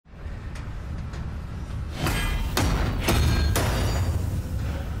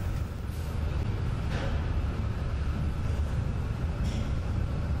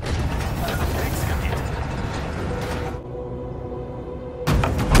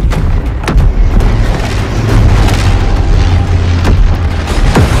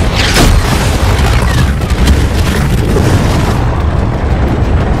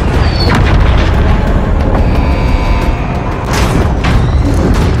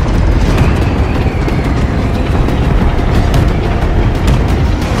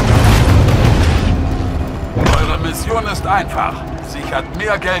einfach. Sichert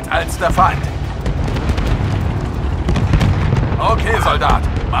mehr Geld als der Feind. Okay, Soldat.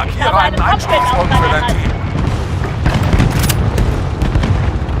 Markiere einen Einstiegspunkt für dein Team.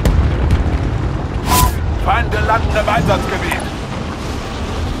 Feinde landen im Einsatzgebiet.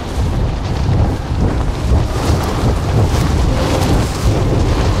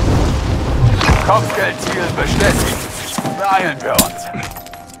 Kopfgeldziel bestätigt. Beeilen wir uns.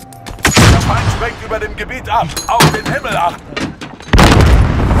 Der Feind sprengt über dem Gebiet ab. Auf den Himmel achten.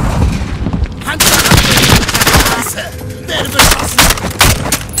 Panzer abgeben! Werde beschossen!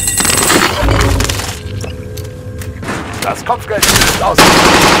 Das Kopfgeldziel ist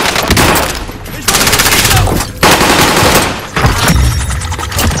ausgeschaltet. Ich wurde gesichert!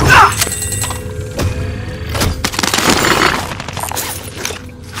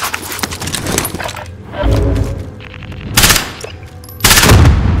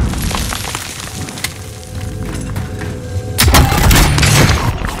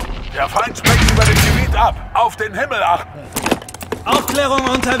 Der Feind sprengt über dem Gebiet ab. Auf den Himmel achten. Aufklärung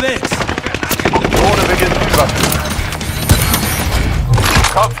unterwegs! Drohne beginnt Überflug.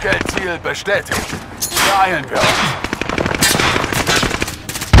 Kopfgeldziel bestätigt. Beeilen wir uns.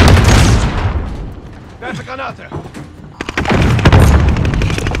 Werfe Granate!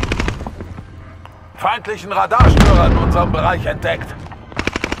 Feindlichen Radarstörer in unserem Bereich entdeckt.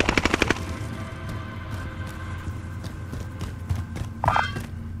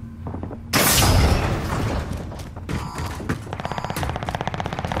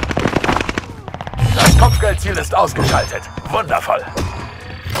 Das Kopfgeldziel ist ausgeschaltet. Wundervoll.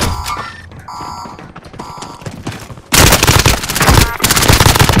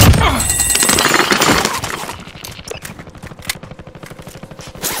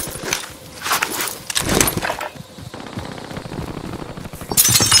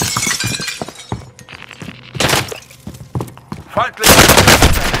 Feindliche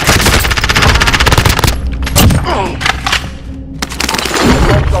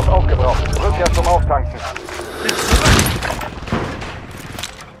Brennstoff aufgebraucht. Rückkehr zum Auftanken.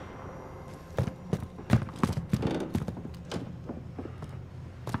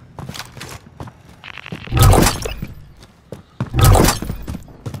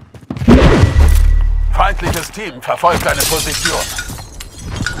 Feindliches Team verfolgt eine Position.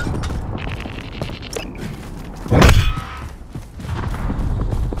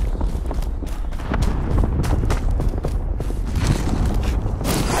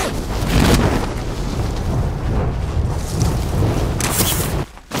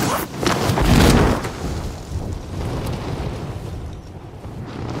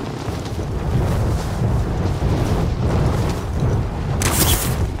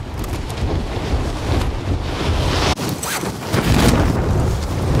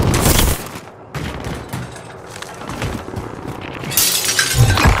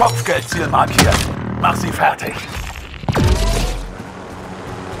 Kopfgeldziel markiert. Mach sie fertig.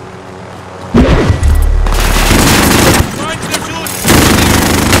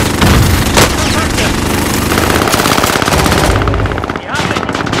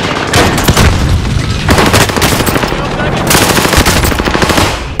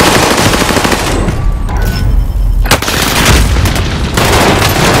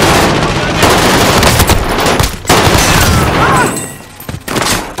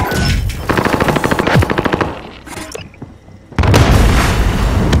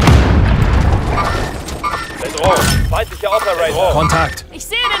 Kontakt! Ich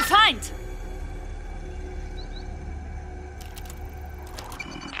sehe den Feind!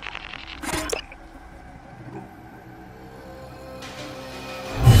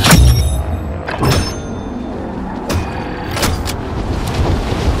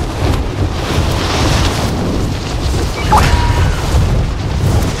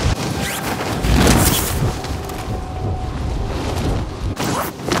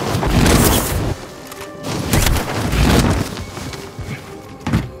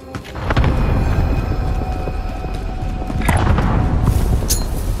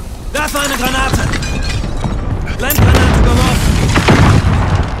 Werfe eine Granate! Blendgranate geworfen!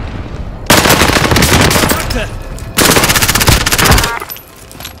 Kontakte!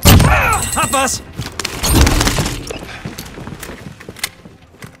 Hab was!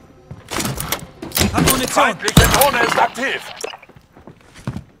 Hab Munition! Feindliche Drohne ist aktiv.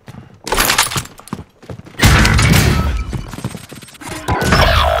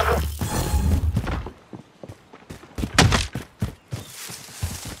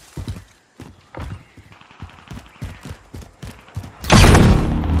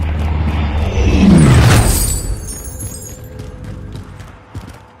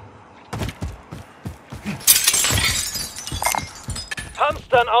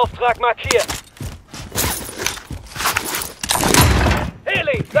 unseren Auftrag markiert.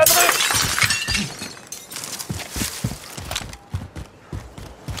 Heli, da drüben!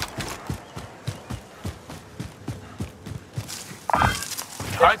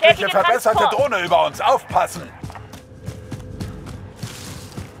 Feindliche verbesserte Drohne über uns. Aufpassen!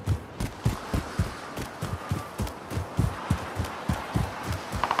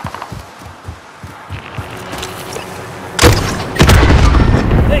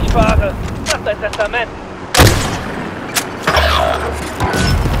 Ich fahre. Mach dein Testament.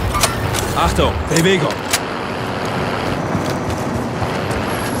 Achtung, Bewegung.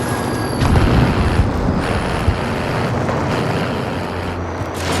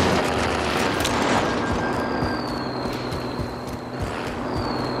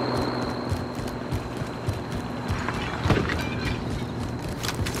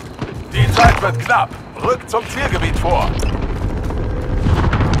 Die Zeit wird knapp. Rückt zum Zielgebiet vor.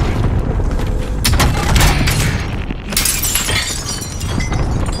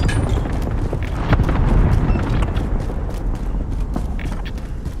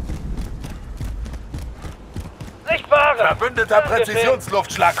 Ich fahre. Verbündeter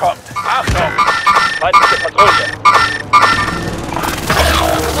Präzisionsluftschlag kommt. Achtung! Feindliche Patrouille.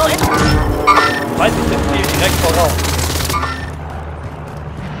 Feindliches Ziel direkt voraus.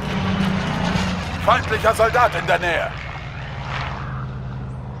 Feindlicher Soldat in der Nähe.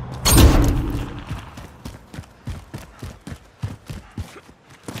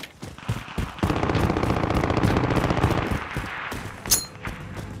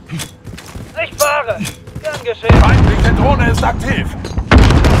 Ich fahre. Gern geschehen. Feindliche Drohne ist aktiv.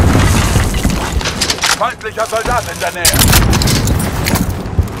 Feindlicher Soldat in der Nähe.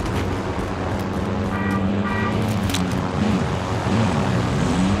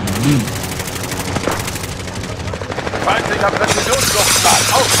 Feindlicher Präzisionsluftschlag.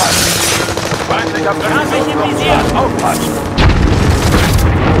 Aufpassen. Feindlicher Präzisionsluftschlag. Aufpassen.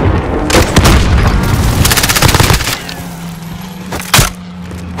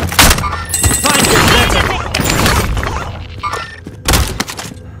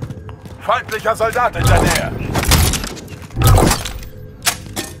 Feindlicher Soldat in der Nähe.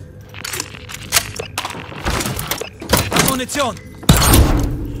 Munition.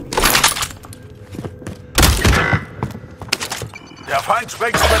 Der Feind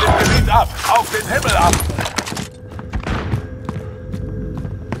springt über dem Gebiet ab. Auf den Himmel ab.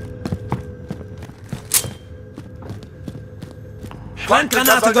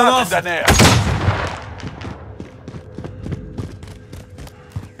 Handgranate Soldat in der geworfen. Nähe.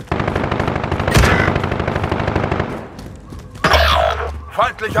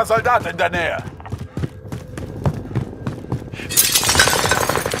 Feindlicher Soldat in der Nähe.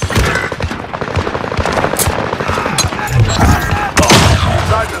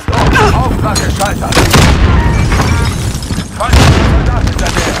 Zeit ist um. Auftrag gescheitert. Feindlicher Soldat in der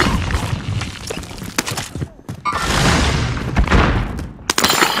Nähe.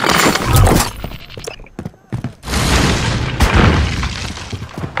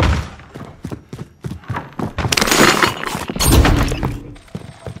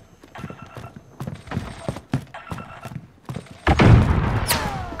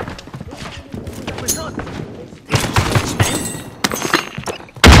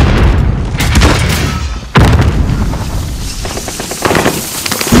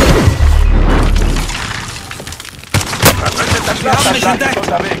 Wir haben mich entdeckt.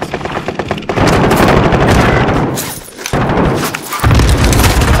 Unterwegs.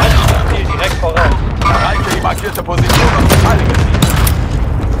 Ziel direkt voraus. Erreiche die markierte Position und beteilige sie.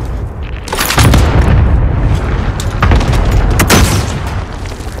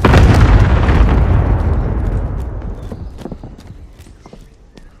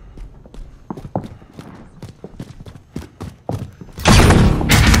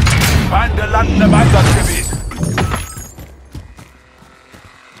 Feinde landen im Einsatzgebiet.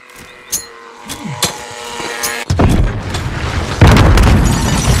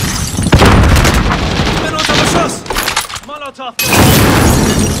 Ich bin unter Beschuss. Molotov.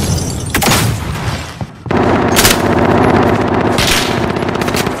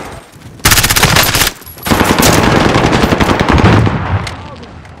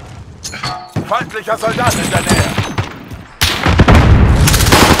 Feindlicher Soldat in der Nähe.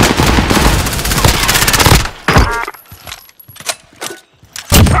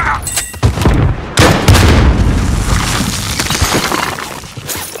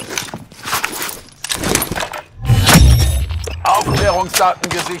 Aufklärungsdaten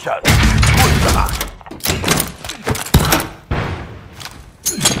gesichert. Gut gemacht.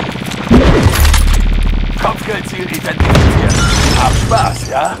 Kopfgeldziel identifiziert. Hab Spaß,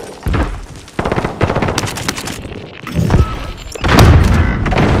 ja?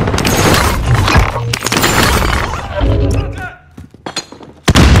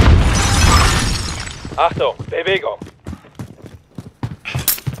 Achtung, Bewegung.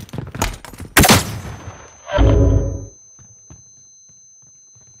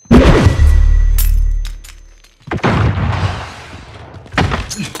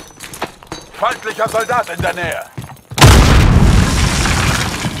 Feindlicher Soldat in der Nähe.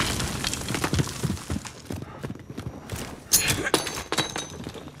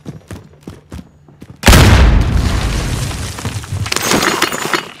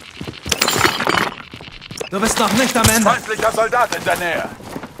 Du bist noch nicht am Ende. Feindlicher Soldat in der Nähe.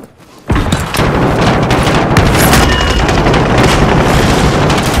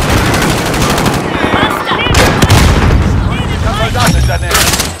 Feindlicher Soldat in der Nähe.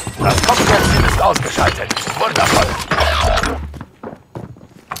 Das Kopfgeldteam ist ausgeschaltet. Wundervoll.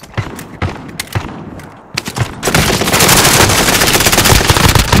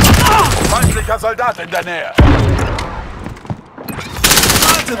 Feindlicher Soldat in der Nähe.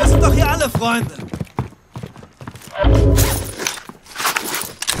 Warte, wir sind doch hier alle Freunde.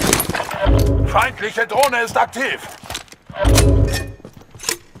 Feindliche Drohne ist aktiv.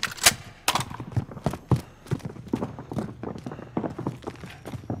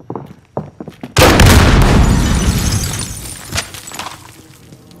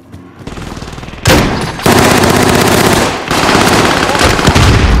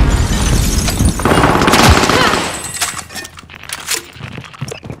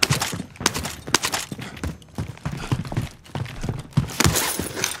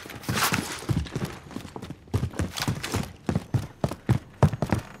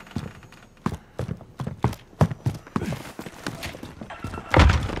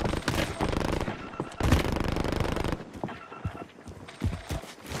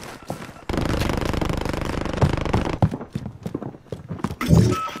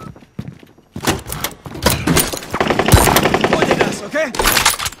 Okay?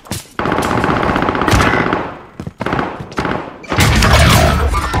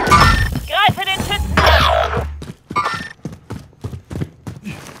 Greife den Schützen an!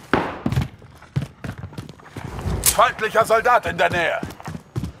 Feindlicher Soldat in der Nähe.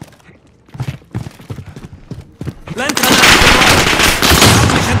 Blendgranate geworfen!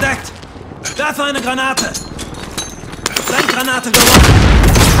 Hab mich entdeckt! Werfe eine Granate! Blendgranate geworfen!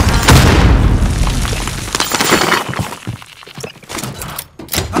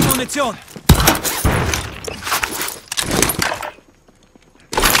 Hab Munition!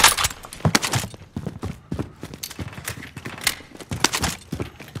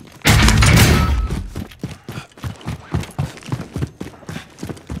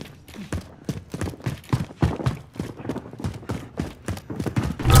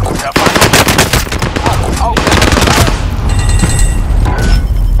 Der Feind. Auf.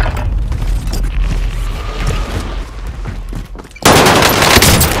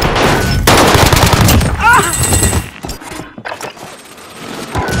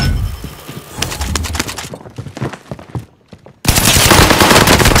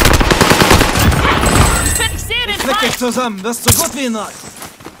 Klick dich zusammen, wirst so gut wie neu.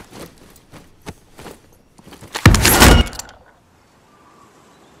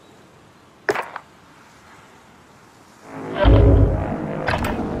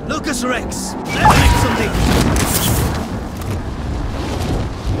 Lucas Rex, rechts um dich.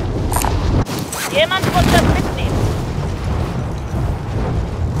 Jemand muss das mitnehmen.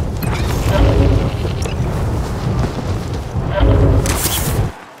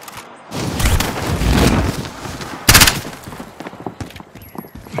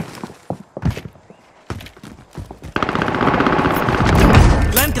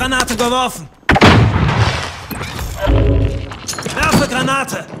 Blendgranate geworfen. Werfe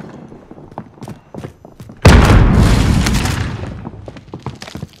Granate.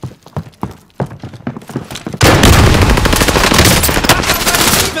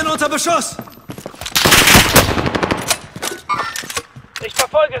 Ich bin unter Beschuss. Ich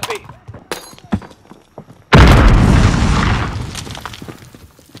verfolge sie.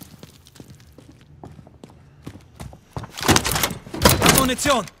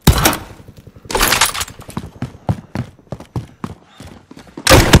 Munition.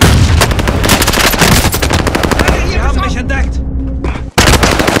 Sie haben mich entdeckt.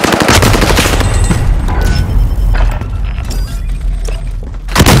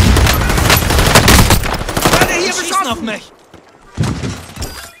 Sie schießen auf mich.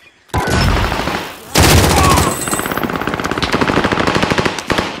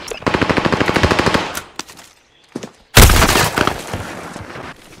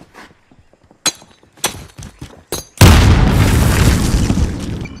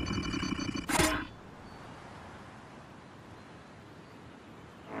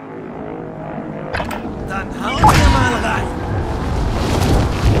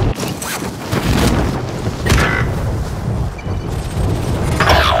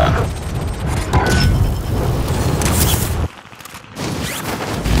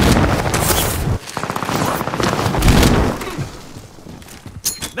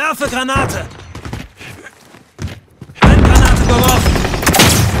 Werfe Granate! Granate geworfen!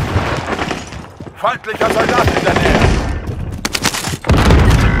 Feindlicher Soldat in der Nähe.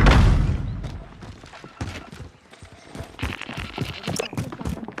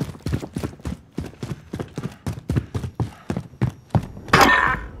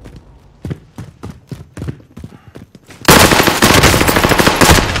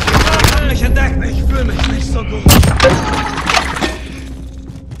 Mich entdeckt! Ich fühle mich nicht so gut.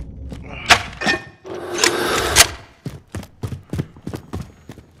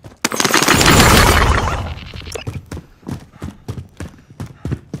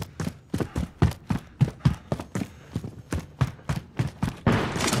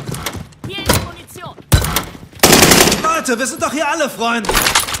 Hier ist Munition. Leute, wir sind doch hier alle Freunde!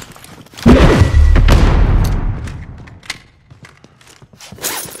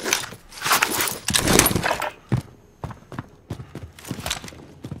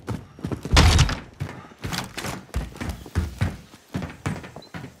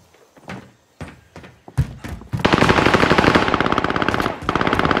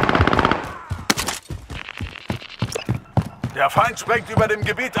 Der Feind sprengt über dem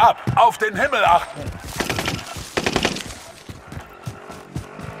Gebiet ab. Auf den Himmel achten.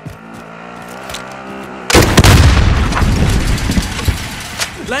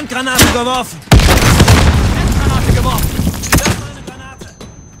 Blendgranate geworfen! Blendgranate geworfen! Werf eine Granate!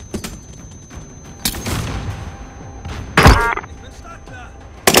 Ich bin startklar!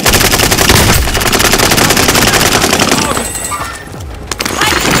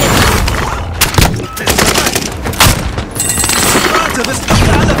 Leute, wir sind doch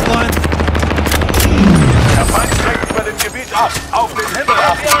hier alle Freunde! Der Feind sprengt über dem Gebiet ab. Auf den Himmel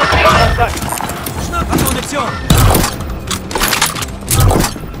achten. Schnapp an Munition!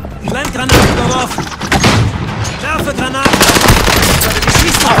 Blendgranate geworfen! Werfe Granate!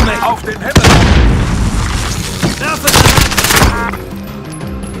 Schieß auf mich! Auf den Himmel achten. Werfe Granate!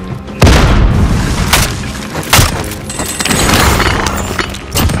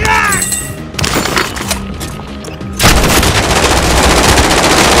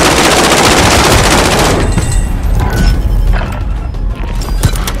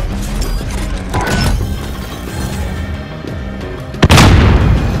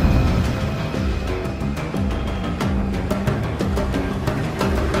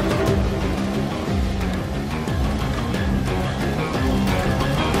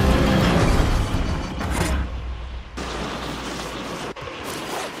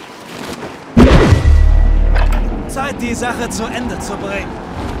 Zeit, die Sache zu Ende zu bringen.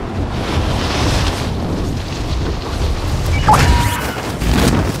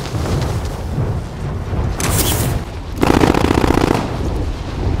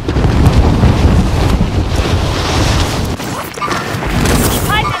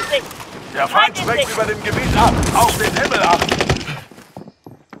 Feind in Sicht. Der Feind sprengt über dem Gebiet ab. Auf den Himmel achten.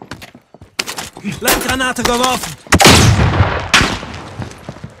 Blendgranate geworfen!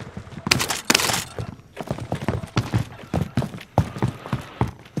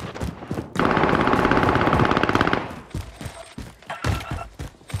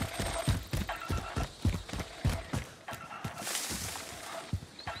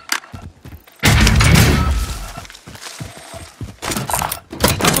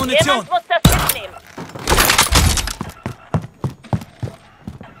 Munition! Jemand muss das mitnehmen.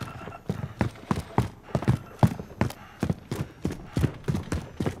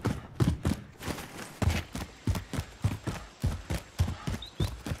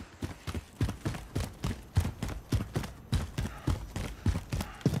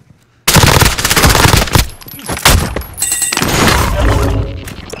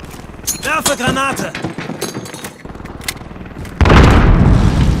 Werfe Granate!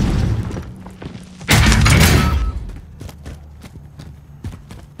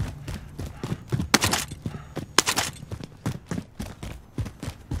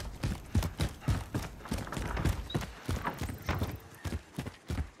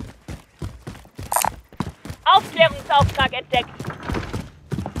 Aufklärungsauftrag entdeckt.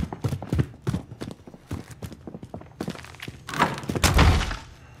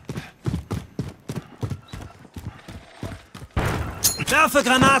 Werfe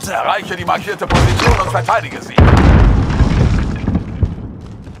Granate! Erreiche die markierte Position und verteidige sie.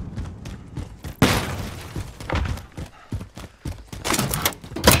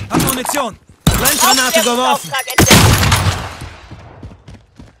 Hab Munition! Blendgranate geworfen! Aufklärungsauftrag entdeckt.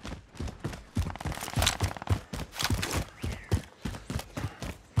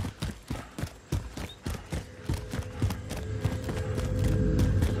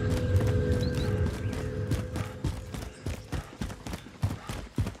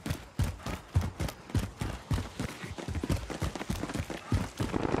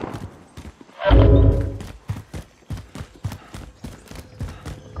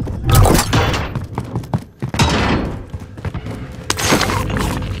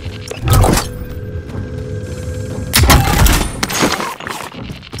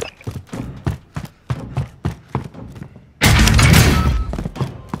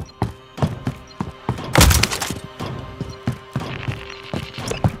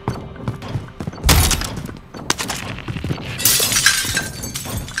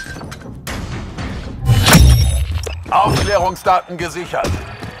 Aufklärungsdaten gesichert.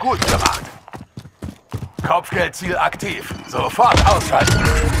 Gut gemacht. Kopfgeldziel aktiv. Sofort ausschalten.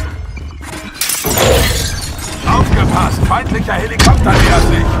 Aufgepasst! Feindlicher Helikopter nähert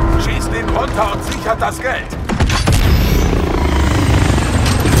sich. Schießt ihn runter und sichert das Geld.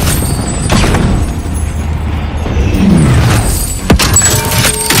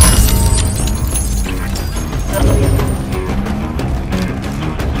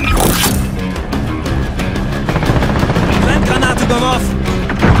 Granate geworfen.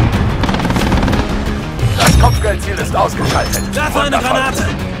 Das Kopfgeldziel ist ausgeschaltet. Werfe eine Wundervoll. Granate.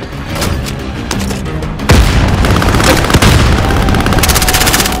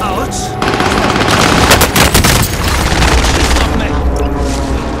 Autsch. Schieß auf mich.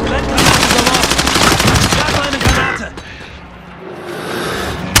 Granate geworfen. Werfe eine Granate.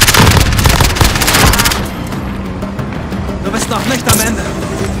 Du bist noch nicht am Ende.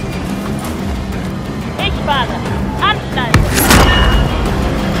 Ich fahre. Anschnallen.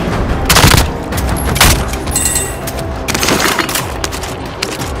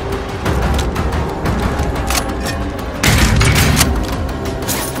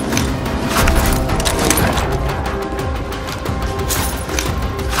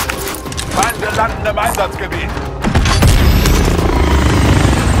 Feinde landen im Einsatzgebiet.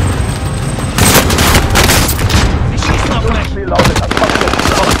 Sie schießen auf mich. Wie lautet das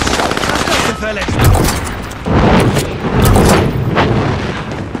Kopfgeldziel? Das ist gefällig.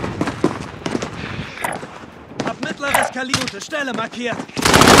 Hab mittleres Kaliber, Stelle markiert.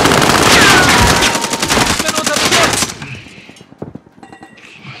 Ich bin unter Beschuss.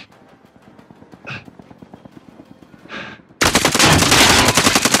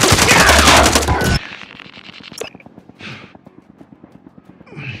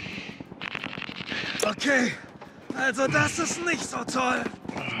 Okay, also das ist nicht so toll.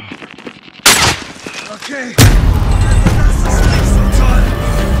 Okay, also das ist nicht so toll.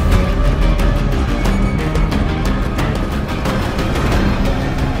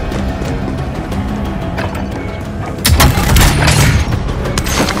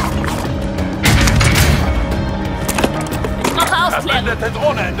 Ich mache Aufklärung. Verwendete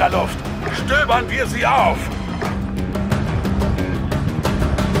Drohne in der Luft. Stöbern wir sie auf.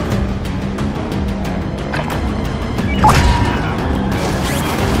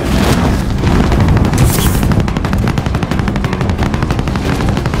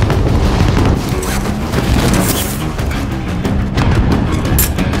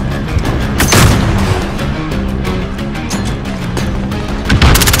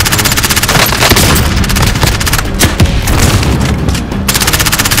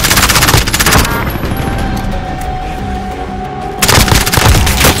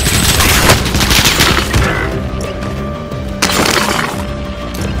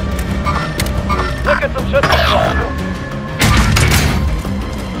 Drücke zum Schützenraum.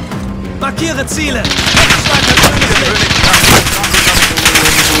 Markiere Ziele. Starker grünes Licht.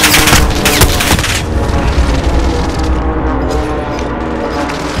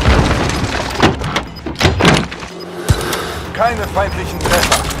 Keine feindlichen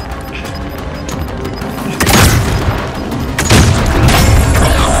Treffer.